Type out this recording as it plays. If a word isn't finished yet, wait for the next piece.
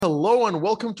Hello and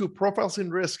welcome to Profiles in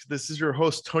Risk. This is your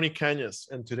host, Tony Cañas,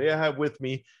 and today I have with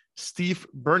me Steve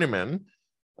Berneman.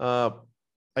 I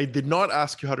did not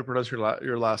ask you how to pronounce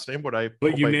your last name, but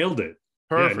But you nailed it.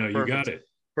 Perfect, yeah, no, you got it.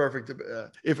 Perfect.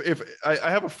 If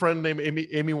I have a friend named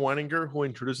Amy Weininger who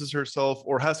introduces herself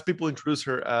or has people introduce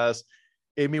her as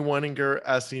Amy Weininger,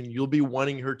 as in you'll be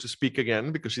wanting her to speak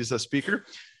again because she's a speaker.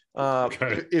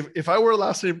 Okay. If I were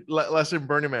last name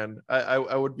Berneman,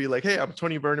 I would be like, hey, I'm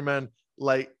Tony Berneman,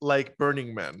 like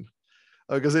Burning Man,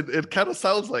 because it kind of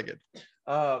sounds like it.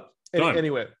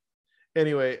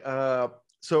 Anyway,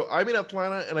 so I'm in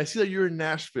Atlanta and I see that you're in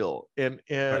Nashville, and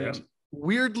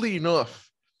weirdly enough,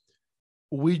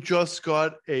 we just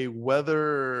got a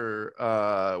weather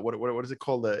what is it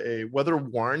called, a weather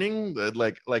warning that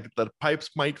like the pipes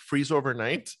might freeze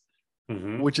overnight.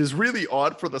 Mm-hmm. Which is really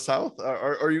odd for the South.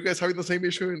 Are you guys having the same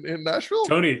issue in Nashville?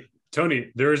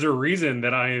 Tony, there's a reason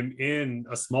that I am in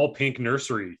a small pink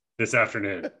nursery this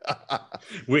afternoon.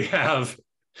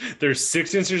 There's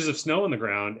 6 inches of snow on the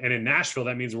ground, and in Nashville,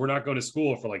 that means we're not going to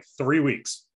school for like 3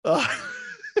 weeks. But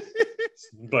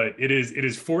it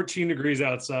is 14 degrees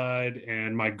outside,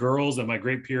 and my girls and my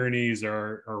Great Pyrenees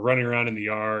are running around in the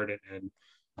yard, and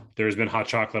there's been hot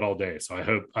chocolate all day. So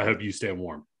I hope you stay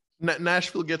warm.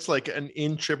 Nashville gets like an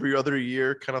inch every other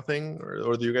year kind of thing,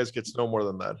 or do you guys get snow more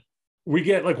than that? We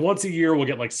get like once a year, we'll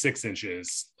get like 6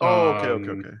 inches.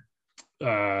 Okay.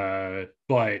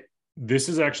 But this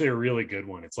is actually a really good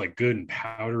one. It's like good and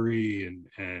powdery,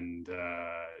 and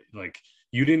like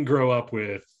you didn't grow up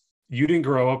with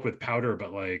powder,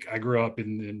 but like I grew up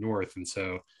in the north, and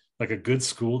so like a good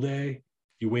school day,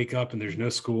 you wake up and there's no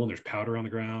school and there's powder on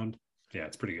the ground. Yeah,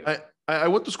 it's pretty good. I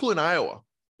went to school in Iowa.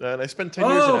 And I spent 10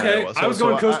 years in Iowa. I was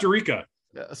going to Costa Rica.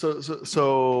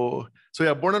 So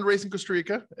yeah, born and raised in Costa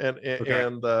Rica, and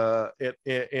I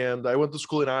went to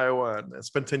school in Iowa and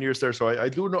spent 10 years there. So I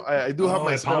do know, I do have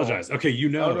my. I apologize. Snow. Okay,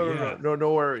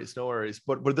 no worries.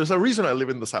 But there's a reason I live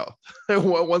in the South.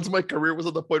 Once my career was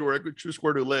at the point where I could choose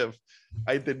where to live,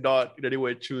 I did not in any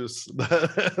way choose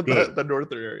the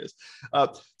northern areas.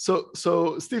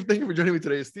 So Steve, thank you for joining me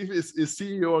today. Steve is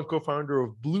CEO and co-founder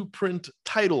of Blueprint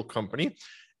Title Company.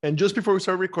 And just before we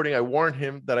started recording, I warned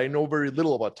him that I know very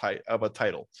little about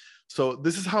title. So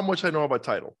this is how much I know about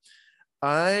title.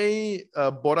 I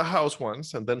bought a house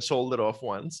once and then sold it off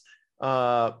once,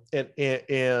 and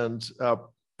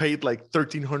paid like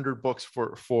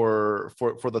 $1,300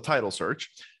 for the title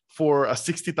search for a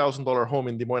 $60,000 home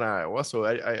in Des Moines, Iowa. So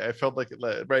I felt like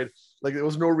there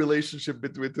was no relationship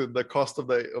between the cost of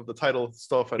the title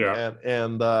stuff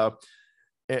and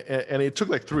it took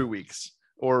like 3 weeks.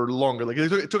 Or longer, like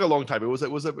it took a long time. It was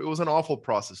an awful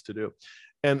process to do,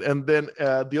 and then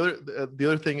the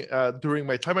other thing, during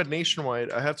my time at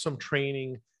Nationwide, I had some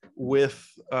training with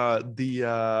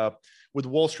with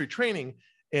Wall Street Training,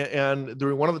 and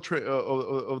during one of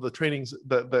the trainings,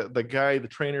 the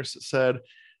trainer said,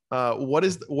 what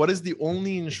is the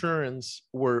only insurance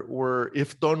where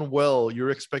if done well you're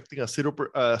expecting a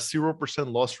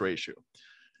 0% loss ratio,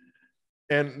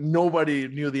 and nobody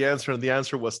knew the answer, and the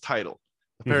answer was title.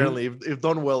 Apparently, if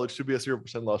done well, it should be a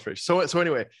 0% loss ratio. So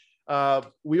anyway,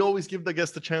 we always give the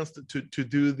guest a chance to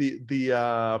do the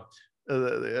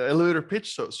elevator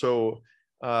pitch. So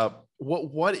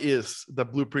what is the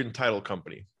Blueprint Title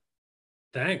Company?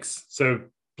 Thanks. So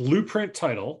Blueprint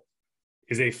Title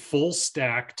is a full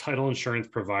stack title insurance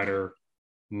provider,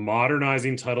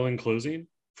 modernizing title and closing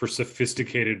for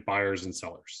sophisticated buyers and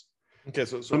sellers. Okay,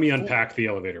 so let me unpack the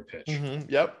elevator pitch.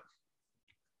 Yep.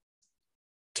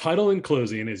 Title and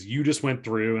closing, as you just went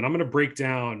through, and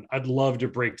I'd love to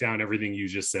break down everything you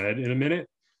just said in a minute.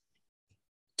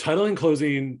 Title and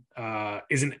closing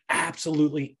is an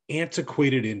absolutely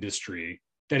antiquated industry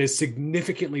that is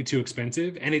significantly too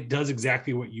expensive, and it does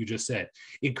exactly what you just said.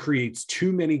 It creates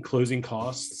too many closing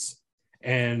costs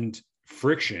and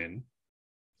friction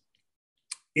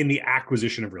in the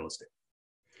acquisition of real estate.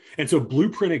 And so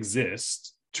Blueprint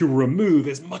exists to remove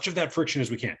as much of that friction as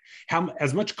we can,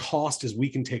 as much cost as we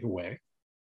can take away,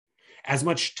 as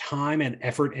much time and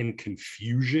effort and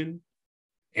confusion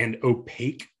and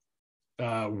opaque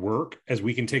work as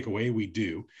we can take away, we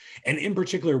do. And in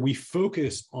particular, we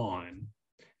focus on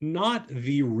not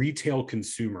the retail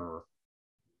consumer,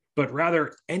 but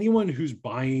rather anyone who's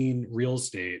buying real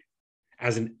estate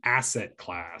as an asset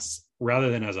class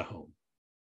rather than as a home.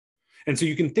 And so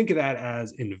you can think of that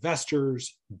as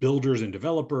investors, builders and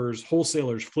developers,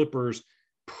 wholesalers, flippers,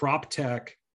 prop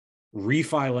tech,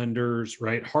 refi lenders,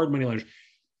 right? Hard money lenders.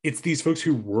 It's these folks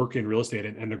who work in real estate.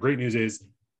 And the great news is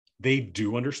they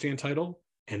do understand title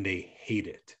and they hate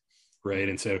it, right?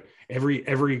 And so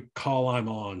every call I'm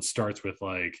on starts with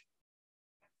like,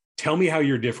 tell me how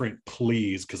you're different,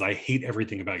 please, because I hate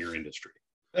everything about your industry.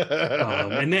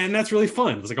 And that's really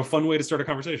fun. It's like a fun way to start a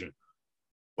conversation.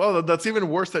 Well, that's even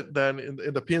worse than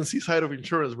in the P&C side of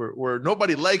insurance, where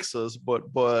nobody likes us, but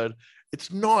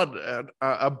it's not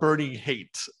a burning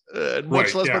hate,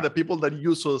 much less by the people that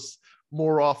use us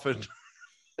more often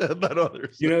than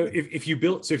others. You know, if you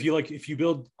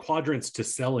build quadrants to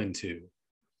sell into,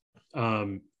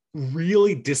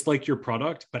 really dislike your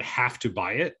product but have to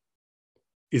buy it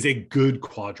is a good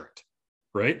quadrant,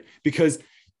 right? Because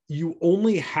you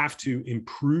only have to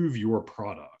improve your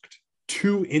product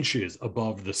 2 inches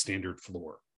above the standard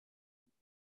floor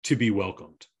to be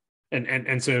welcomed.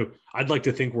 And so I'd like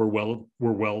to think we're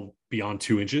well beyond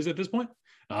 2 inches at this point.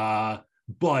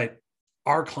 But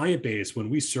our client base, when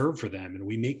we serve for them and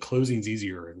we make closings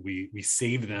easier and we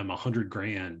save them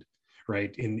 $100,000,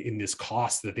 right, in this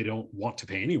cost that they don't want to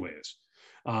pay anyways,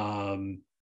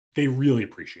 they really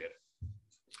appreciate it.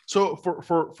 So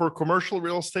for commercial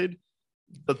real estate,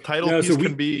 the title piece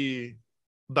can be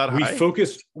that high?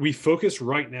 We focus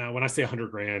right now. When I say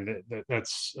 $100,000,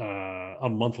 that's a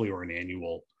monthly or an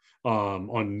annual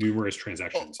on numerous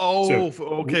transactions.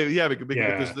 Okay, yeah,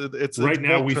 because it's right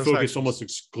now we focus almost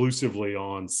exclusively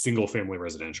on single family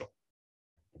residential.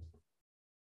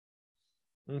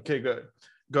 Okay, good.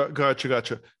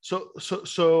 Gotcha.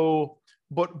 So,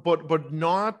 but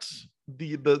not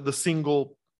the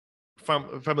single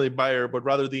family buyer, but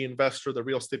rather the investor, the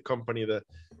real estate company. Then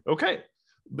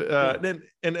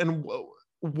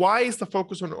why is the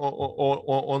focus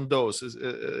on those?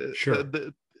 Sure.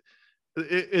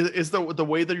 Is the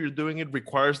way that you're doing it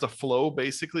requires the flow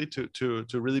basically to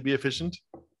really be efficient?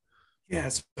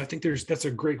 Yes, I think that's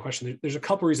a great question. There's a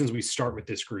couple reasons we start with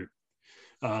this group.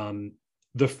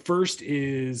 The first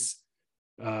is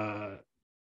an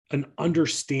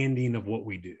understanding of what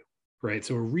we do, right?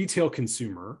 So a retail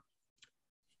consumer,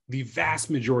 the vast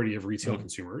majority of retail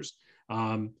consumers,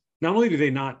 not only do they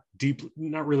not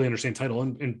really understand title,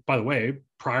 and by the way,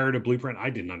 prior to Blueprint, I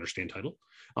didn't understand title,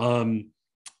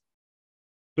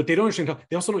 but they don't understand title.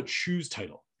 They also don't choose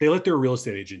title. They let their real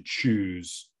estate agent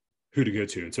choose who to go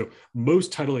to. And so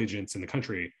most title agents in the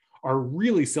country are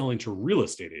really selling to real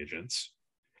estate agents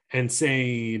and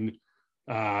saying,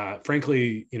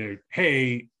 frankly,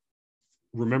 hey,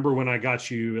 remember when I got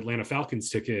you Atlanta Falcons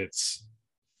tickets?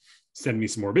 Send me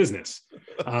some more business.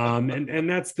 And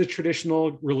that's the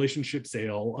traditional relationship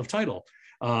sale of title,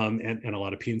 and a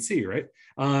lot of P&C, right?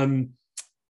 And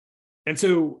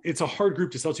so it's a hard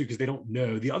group to sell to because they don't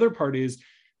know. The other part is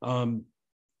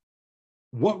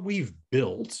what we've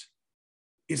built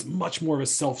is much more of a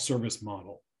self-service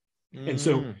model. And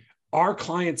so our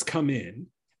clients come in,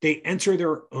 they enter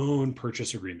their own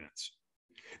purchase agreements.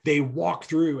 They walk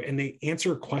through and they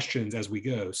answer questions as we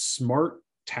go, smart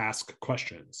task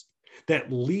questions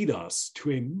that lead us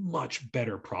to a much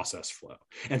better process flow.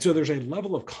 And so there's a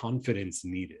level of confidence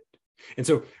needed. And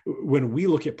so when we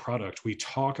look at product, we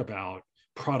talk about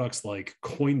products like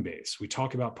Coinbase. We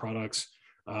talk about products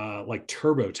like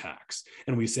TurboTax.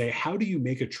 And we say, how do you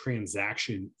make a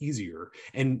transaction easier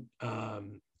and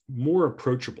more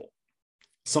approachable?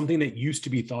 Something that used to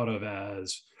be thought of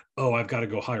as, oh, I've got to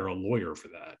go hire a lawyer for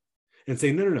that. And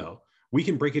say, no. We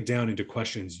can break it down into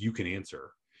questions you can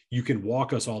answer. You can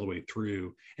walk us all the way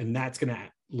through, and that's going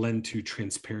to lend to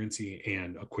transparency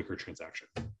and a quicker transaction.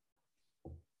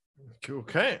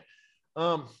 Okay.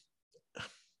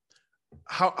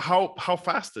 How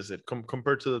fast is it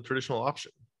compared to the traditional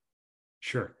option?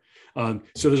 Sure.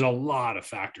 So there's a lot of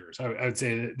factors. I would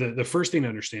say the first thing to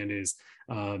understand is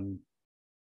when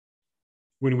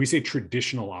we say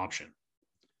traditional option,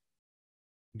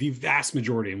 the vast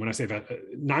majority, and when I say that,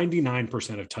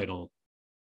 99% of title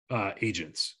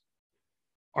agents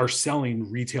are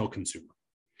selling retail consumer.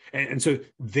 And so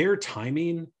their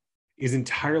timing is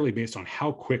entirely based on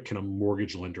how quick can a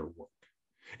mortgage lender work.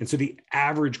 And so the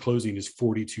average closing is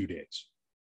 42 days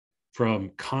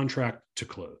from contract to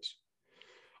close.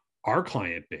 Our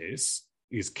client base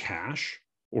is cash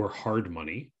or hard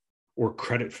money or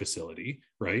credit facility,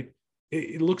 right?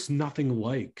 It looks nothing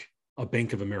like a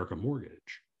Bank of America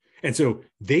mortgage. And so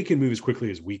they can move as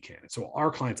quickly as we can. So our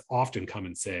clients often come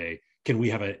and say, can we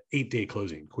have an 8-day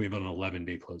closing? Can we have an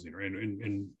 11-day closing?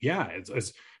 And yeah,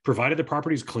 it's provided the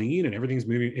property's clean and everything's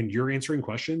moving and you're answering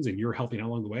questions and you're helping out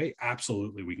along the way,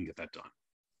 absolutely, we can get that done.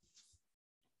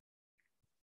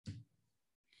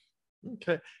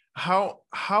 Okay. How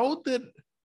did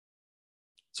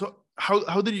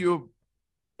you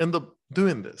end up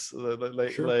doing this?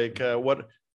 What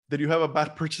did you have a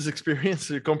bad purchase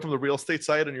experience? You come from the real estate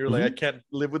side and you're like, I can't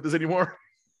live with this anymore.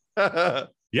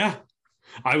 Yeah.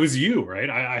 I was you, right?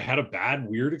 I had a bad,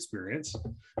 weird experience.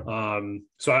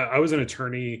 So I was an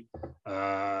attorney.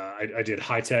 I did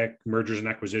high tech mergers and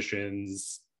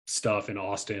acquisitions stuff in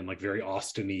Austin, like very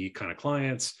Austin-y kind of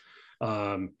clients.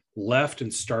 Left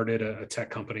and started a tech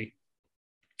company.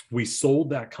 We sold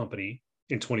that company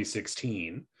in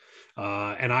 2016,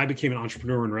 and I became an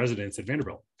entrepreneur in residence at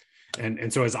Vanderbilt.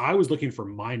 And so as I was looking for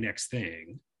my next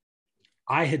thing,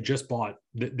 I had just bought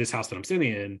this house that I'm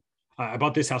sitting in. I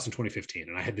bought this house in 2015,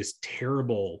 and I had this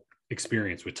terrible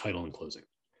experience with title and closing.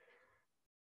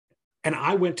 And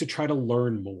I went to try to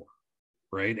learn more,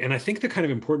 right? And I think the kind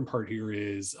of important part here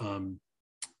is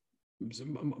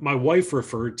my wife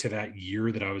referred to that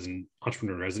year that I was in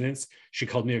entrepreneur residence. She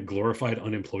called me a glorified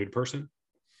unemployed person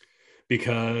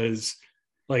because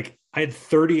like I had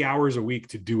 30 hours a week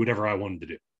to do whatever I wanted to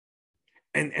do.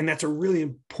 And that's a really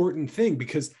important thing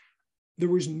because there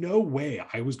was no way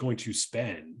I was going to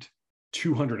spend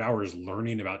 200 hours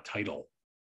learning about title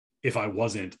if I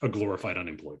wasn't a glorified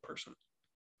unemployed person.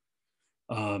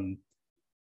 And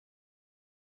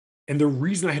the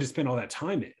reason I had to spend all that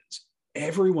time is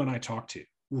everyone I talked to,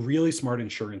 really smart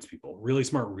insurance people, really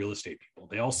smart real estate people,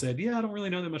 they all said, yeah, I don't really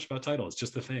know that much about title. It's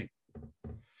just a thing.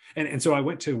 And so I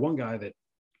went to one guy that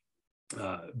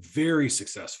very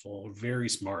successful, very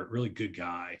smart, really good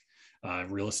guy,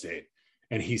 real estate.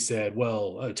 And he said,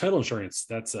 well, title insurance,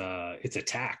 it's a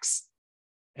tax.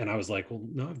 And I was like, well,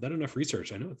 no, I've done enough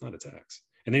research. I know it's not a tax.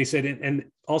 And then he said, and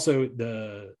also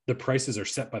the prices are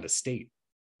set by the state.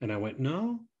 And I went,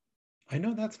 no, I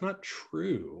know that's not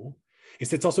true. He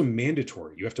said, it's also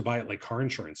mandatory. You have to buy it like car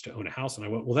insurance to own a house. And I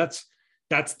went, well,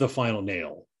 that's the final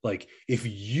nail. Like if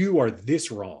you are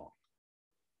this wrong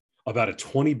about a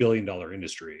 $20 billion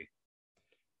industry,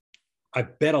 I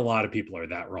bet a lot of people are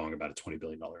that wrong about a $20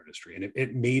 billion industry. And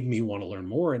it made me want to learn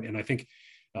more. And I think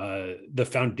the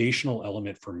foundational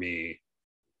element for me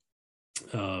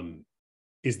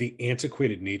is the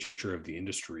antiquated nature of the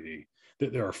industry.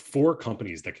 That there are 4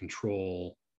 companies that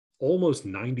control almost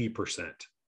 90%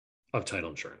 of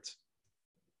title insurance.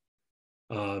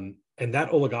 And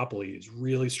that oligopoly is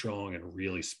really strong and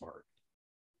really smart.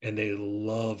 And they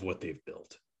love what they've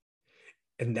built.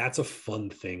 And that's a fun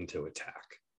thing to attack,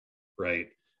 right?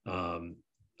 An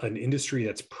industry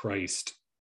that's priced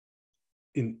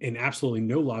in absolutely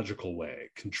no logical way,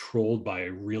 controlled by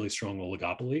a really strong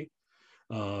oligopoly,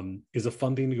 is a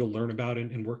fun thing to go learn about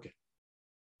and work in.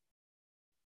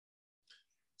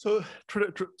 So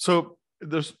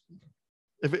there's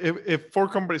if 4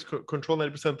 companies control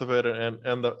 90% of it,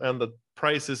 and the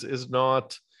price is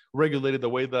not regulated the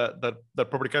way that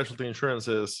property casualty insurance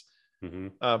is,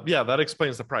 yeah, that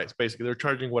explains the price. Basically, they're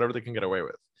charging whatever they can get away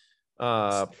with,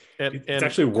 and it's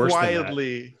actually worse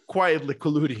quietly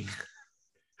colluding.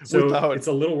 So it's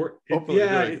a little worse.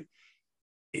 Yeah.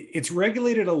 It's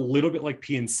regulated a little bit like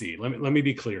P&C. Let me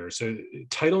be clear. So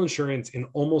title insurance in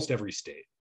almost every state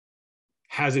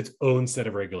has its own set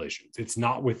of regulations. It's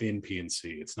not within P&C.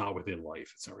 It's not within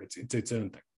life. It's its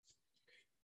own thing.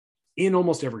 In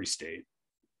almost every state,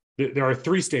 there are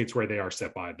 3 states where they are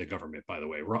set by the government, by the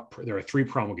way. There are 3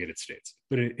 promulgated states.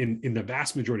 But in the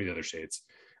vast majority of the other states,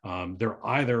 they're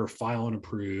either file and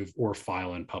approve or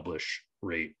file and publish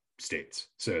rate states.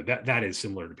 So that is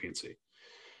similar to P&C.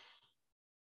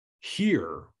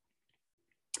 Here,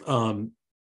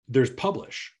 there's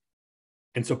publish.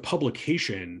 And so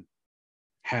publication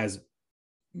has,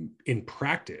 in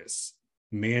practice,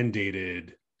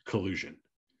 mandated collusion.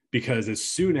 Because as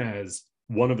soon as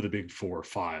one of the big 4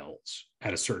 files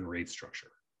at a certain rate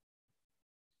structure,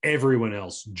 everyone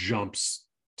else jumps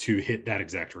to hit that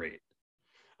exact rate.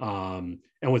 And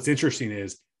what's interesting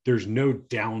is there's no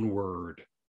downward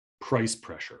price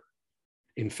pressure.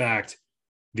 In fact,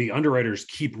 the underwriters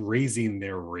keep raising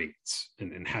their rates,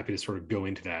 and happy to sort of go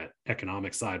into that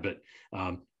economic side. But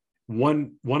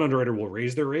one underwriter will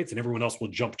raise their rates and everyone else will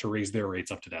jump to raise their rates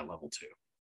up to that level too.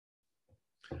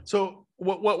 So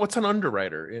what's an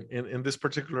underwriter in this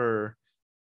particular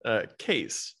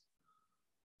case?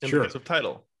 In the case of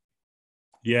title?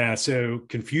 Yeah, so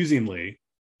confusingly,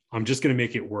 I'm just going to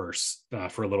make it worse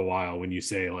for a little while when you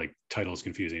say like title is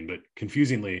confusing, but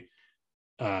confusingly,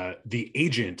 the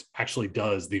agent actually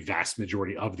does the vast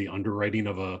majority of the underwriting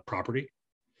of a property.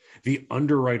 The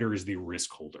underwriter is the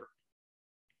risk holder,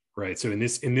 right? So in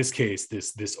this case,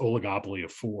 this oligopoly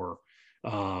of 4,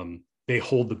 they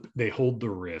hold the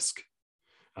risk.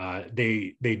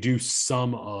 They do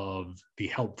some of the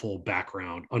helpful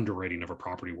background underwriting of a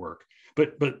property work.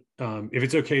 But if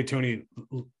it's okay, Tony,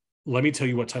 let me tell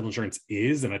you what title insurance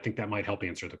is, and I think that might help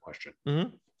answer the question.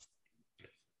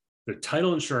 The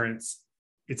title insurance,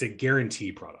 it's a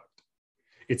guarantee product.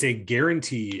 It's a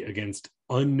guarantee against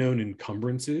unknown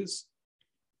encumbrances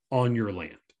on your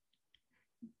land.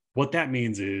 What that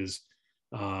means is,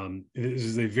 this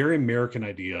is a very American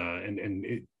idea,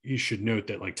 and you should note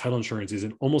that like title insurance is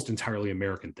an almost entirely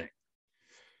American thing.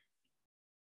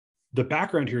 The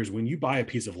background here is when you buy a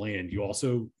piece of land, you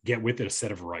also get with it a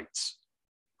set of rights,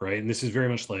 right? And this is very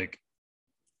much like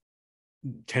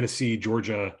Tennessee,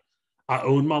 Georgia. I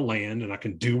own my land and I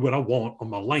can do what I want on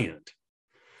my land.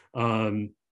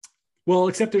 Well,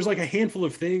 except there's like a handful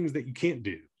of things that you can't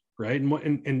do, right?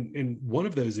 And one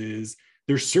of those is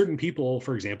there's certain people,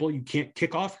 for example, you can't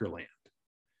kick off your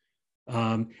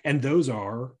land. And those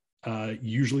are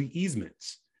usually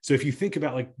easements. So if you think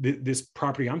about like this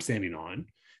property I'm standing on,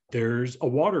 there's a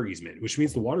water easement, which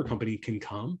means the water company can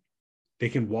come, they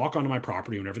can walk onto my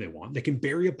property whenever they want. They can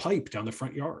bury a pipe down the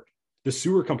front yard. The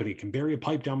sewer company can bury a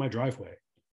pipe down my driveway,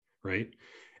 right?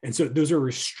 And so those are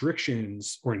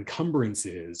restrictions or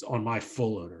encumbrances on my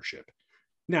full ownership.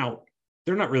 Now,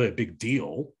 they're not really a big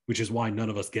deal, which is why none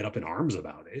of us get up in arms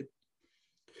about it.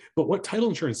 But what title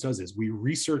insurance does is we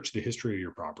research the history of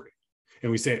your property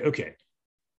and we say, okay,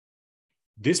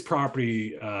 this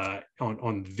property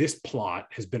on this plot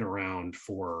has been around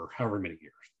for however many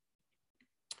years.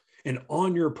 And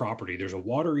on your property, there's a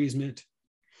water easement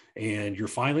and you're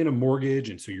filing a mortgage.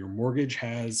 And so your mortgage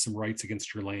has some rights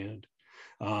against your land.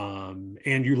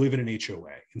 And you live in an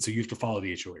HOA. And so you have to follow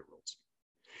the HOA rules.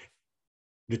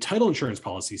 The title insurance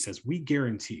policy says we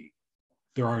guarantee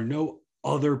there are no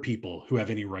other people who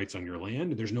have any rights on your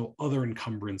land. There's no other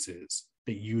encumbrances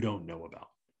that you don't know about.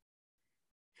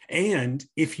 And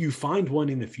if you find one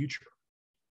in the future,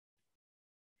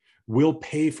 we'll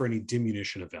pay for any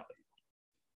diminution of value.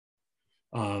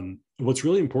 What's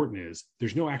really important is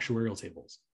there's no actuarial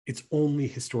tables. It's only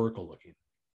historical looking.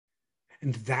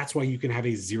 And that's why you can have a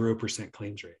 0%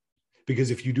 claims rate.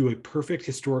 Because if you do a perfect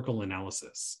historical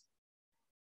analysis,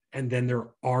 and then there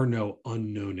are no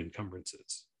unknown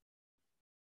encumbrances.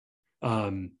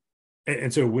 And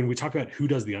so when we talk about who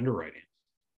does the underwriting,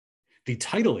 the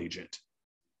title agent,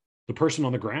 the person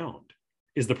on the ground,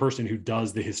 is the person who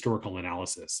does the historical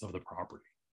analysis of the property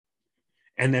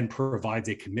and then provides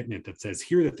a commitment that says,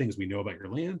 here are the things we know about your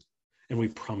land, and we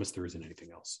promise there isn't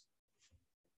anything else.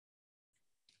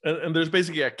 And there's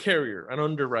basically a carrier, an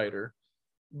underwriter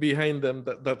behind them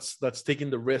that's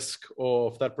taking the risk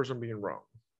of that person being wrong.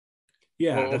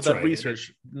 Yeah, that's that right.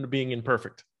 Research being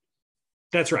imperfect.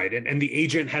 That's right. And the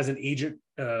agent has an agent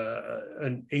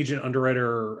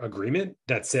underwriter agreement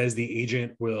that says the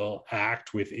agent will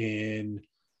act within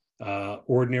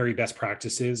ordinary best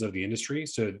practices of the industry.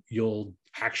 So you'll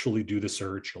actually do the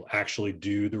search, you'll actually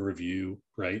do the review,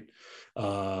 right?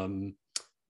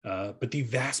 But the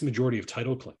vast majority of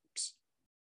title claims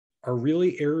are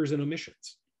really errors and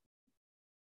omissions.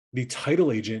 The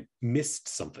title agent missed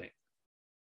something,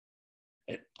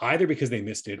 either because they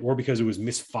missed it or because it was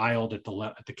misfiled at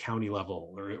the county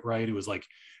level, or right. It was like,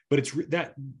 but it's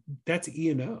that's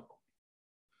E&O,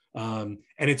 and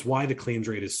it's why the claims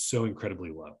rate is so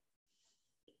incredibly low.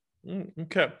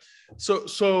 Okay,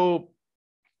 so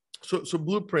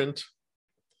Blueprint,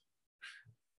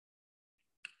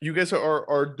 you guys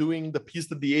are doing the piece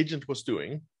that the agent was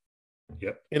doing.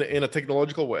 Yep. In a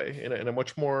technological way, in a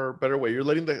much more better way. You're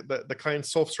letting the client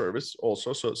self-service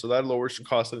also, so that lowers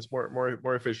cost and it's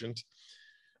more efficient.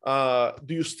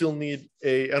 Do you still need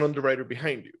an underwriter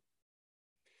behind you?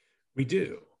 We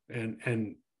do,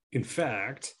 and in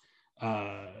fact,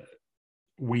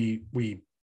 we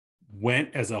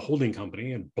went as a holding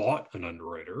company and bought an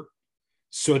underwriter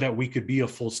so that we could be a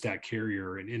full stack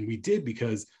carrier, and we did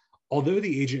because although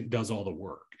the agent does all the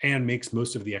work and makes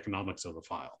most of the economics of the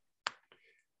file,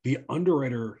 the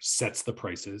underwriter sets the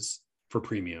prices for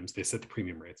premiums. They set the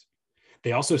premium rates.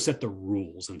 They also set the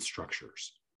rules and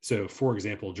structures. So, for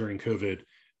example, during COVID,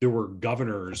 there were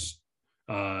governors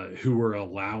who were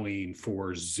allowing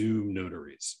for Zoom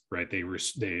notaries, right?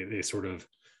 They sort of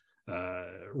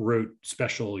wrote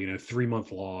special,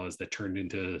 3-month laws that turned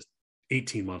into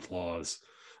 18-month laws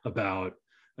about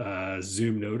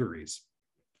Zoom notaries.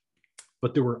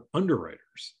 But there were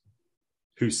underwriters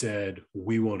who said,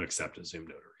 we won't accept a Zoom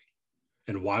notary.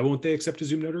 And why won't they accept a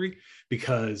Zoom notary?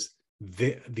 Because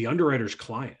the underwriter's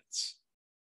clients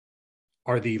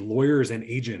are the lawyers and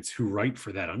agents who write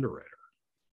for that underwriter.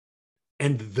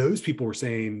 And those people were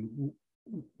saying,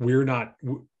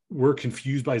 we're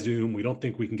confused by Zoom. We don't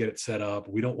think we can get it set up.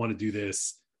 We don't want to do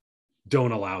this.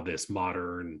 Don't allow this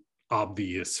modern,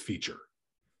 obvious feature,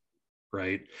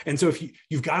 right? And so if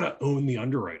you've got to own the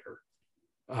underwriter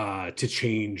to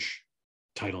change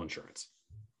title insurance.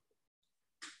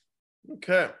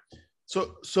 Okay,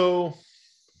 so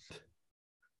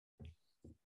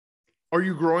are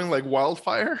you growing like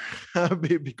wildfire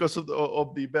because of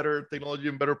the better technology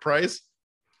and better price?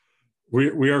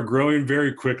 We are growing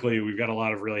very quickly. We've got a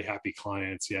lot of really happy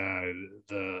clients. Yeah,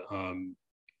 the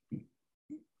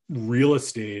real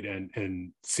estate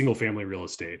and single family real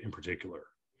estate in particular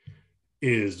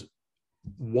is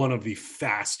one of the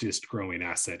fastest growing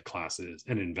asset classes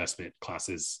and investment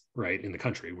classes, right, in the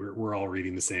country. We're all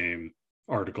reading the same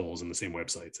articles and the same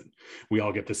websites, and we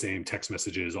all get the same text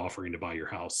messages offering to buy your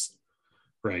house,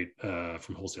 right,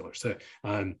 from wholesalers. So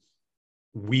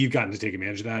we've gotten to take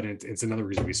advantage of that, and it's another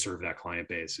reason we serve that client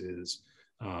base. Is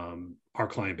our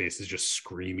client base is just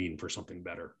screaming for something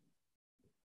better.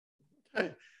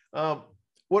 Okay.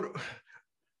 What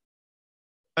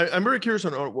I'm very curious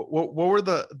on what were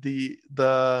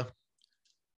the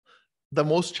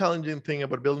most challenging thing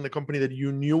about building a company that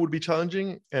you knew would be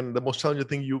challenging, and the most challenging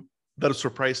thing that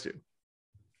surprised you?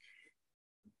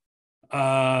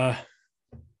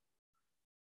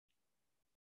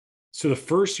 So the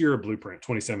first year of Blueprint,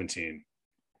 2017,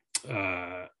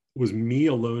 was me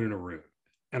alone in a room,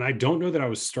 and I don't know that I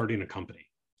was starting a company.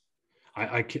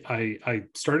 I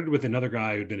started with another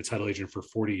guy who'd been a title agent for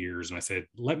 40 years, and I said,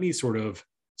 let me sort of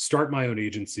start my own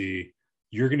agency.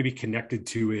 You're going to be connected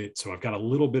to it, so I've got a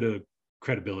little bit of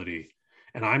credibility,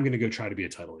 and I'm going to go try to be a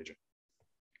title agent.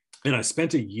 And I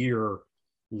spent a year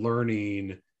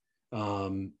learning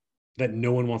that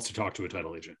no one wants to talk to a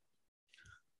title agent.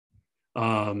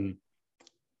 And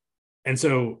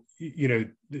so,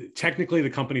 technically the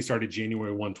company started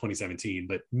January 1, 2017,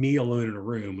 but me alone in a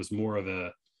room was more of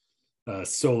a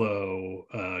solo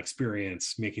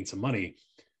experience making some money.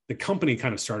 The company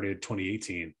kind of started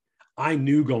 2018. I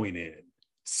knew going in,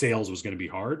 sales was going to be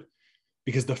hard,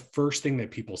 because the first thing that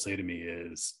people say to me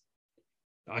is,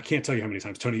 I can't tell you how many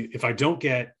times, Tony, if I don't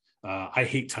get, I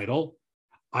hate title,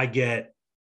 I get,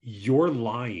 you're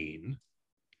lying,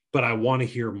 but I want to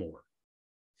hear more.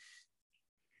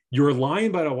 You're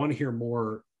lying, but I want to hear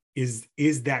more is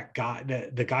that guy,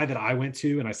 the guy that I went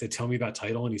to and I said, tell me about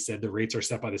title. And he said, the rates are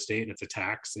set by the state and it's a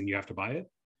tax and you have to buy it.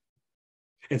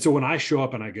 And so when I show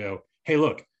up and I go, hey,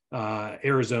 look,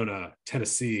 Arizona,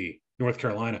 Tennessee, North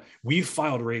Carolina, we've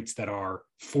filed rates that are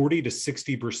 40 to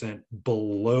 60%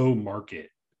 below market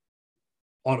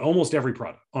on almost every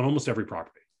product, on almost every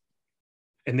property.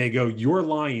 And they go, you're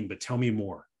lying, but tell me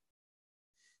more.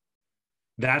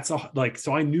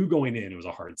 So I knew going in, it was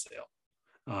a hard sale.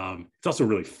 It's also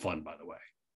really fun, by the way,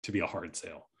 to be a hard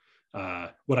sale.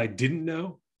 What I didn't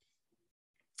know,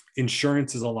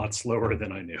 insurance is a lot slower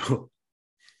than I knew.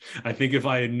 I think if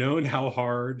I had known how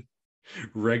hard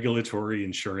regulatory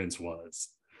insurance was,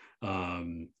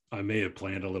 I may have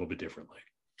planned a little bit differently.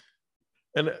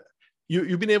 And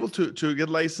you've been able to get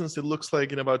licensed, it looks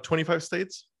like, in about 25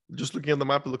 states. Just looking at the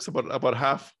map, it looks about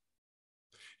half.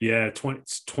 Yeah,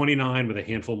 29 with a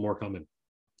handful more coming.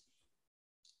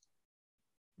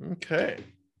 Okay,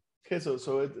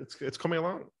 so it's coming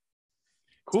along.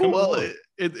 Cool. Well,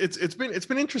 it's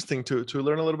been interesting to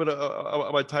learn a little bit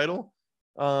about title.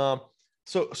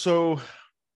 So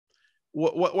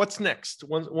what's next?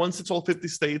 Once it's all 50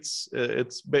 states,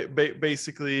 it's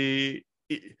basically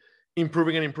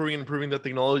improving the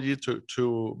technology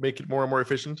to make it more and more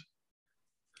efficient.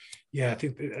 Yeah, I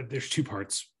think there's two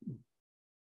parts.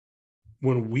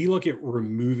 When we look at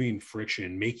removing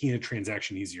friction, making a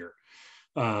transaction easier,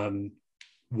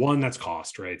 one, that's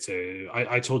cost, right? So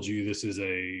I told you this is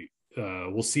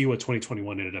we'll see what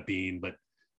 2021 ended up being, but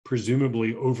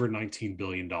presumably over $19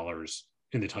 billion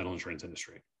in the title insurance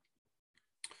industry.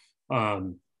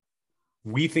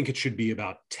 We think it should be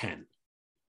about 10.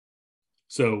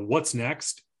 So what's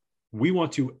next? We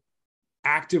want to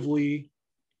actively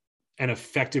and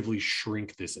effectively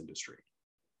shrink this industry,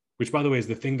 which, by the way, is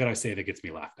the thing that I say that gets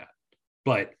me laughed at.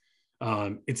 But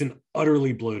it's an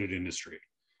utterly bloated industry.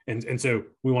 And so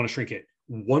we want to shrink it.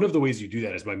 One of the ways you do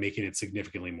that is by making it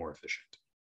significantly more efficient.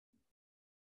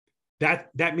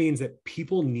 That means that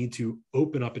people need to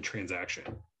open up a transaction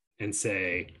and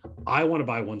say, I want to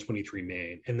buy 123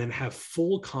 Main, and then have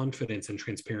full confidence and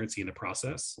transparency in the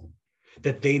process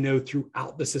that they know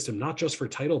throughout the system, not just for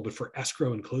title, but for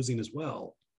escrow and closing as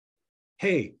well.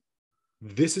 Hey,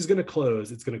 this is going to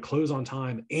close. It's going to close on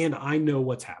time. And I know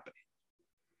what's happening.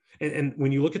 And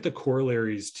when you look at the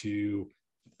corollaries to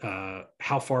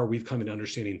how far we've come in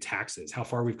understanding taxes, how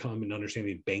far we've come in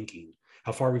understanding banking,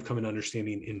 how far we've come in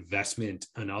understanding investment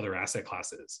and other asset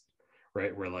classes,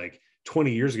 right? Where like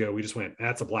 20 years ago, we just went,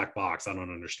 that's a black box. I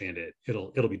don't understand it.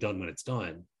 It'll be done when it's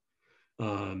done.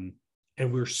 And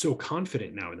we're so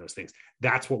confident now in those things.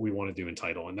 That's what we want to do in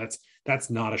title. And that's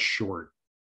not a short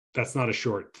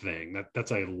thing.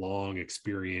 That's a long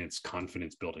experience,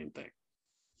 confidence building thing.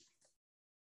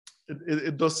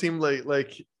 it does seem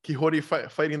like Quixote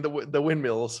fighting the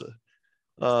windmills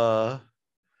to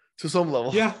some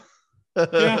level. Yeah.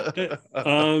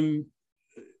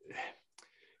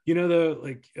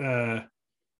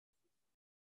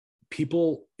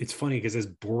 People, it's funny because as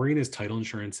boring as title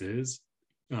insurance is,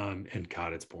 and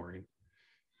God, it's boring.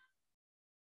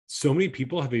 So many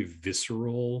people have a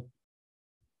visceral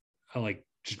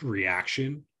just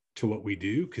reaction to what we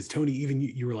do. Because Tony, even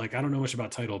you were like, I don't know much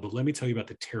about title, but let me tell you about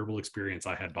the terrible experience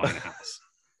I had buying a house.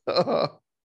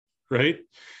 Right?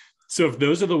 So if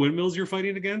those are the windmills you're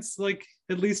fighting against,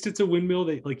 at least it's a windmill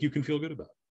that you can feel good about.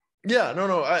 Yeah,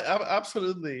 no, I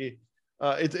absolutely.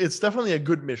 It's definitely a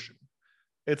good mission.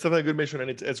 It's definitely a good mission, and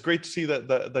it's great to see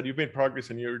that you've made progress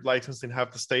and you're licensed in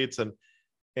half the states and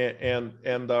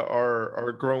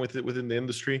are growing within the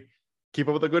industry. Keep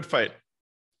up with the good fight.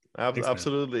 Thanks,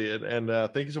 absolutely, and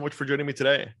thank you so much for joining me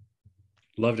today.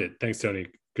 Loved it. Thanks, Tony.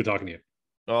 Good talking to you.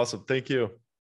 Awesome. Thank you.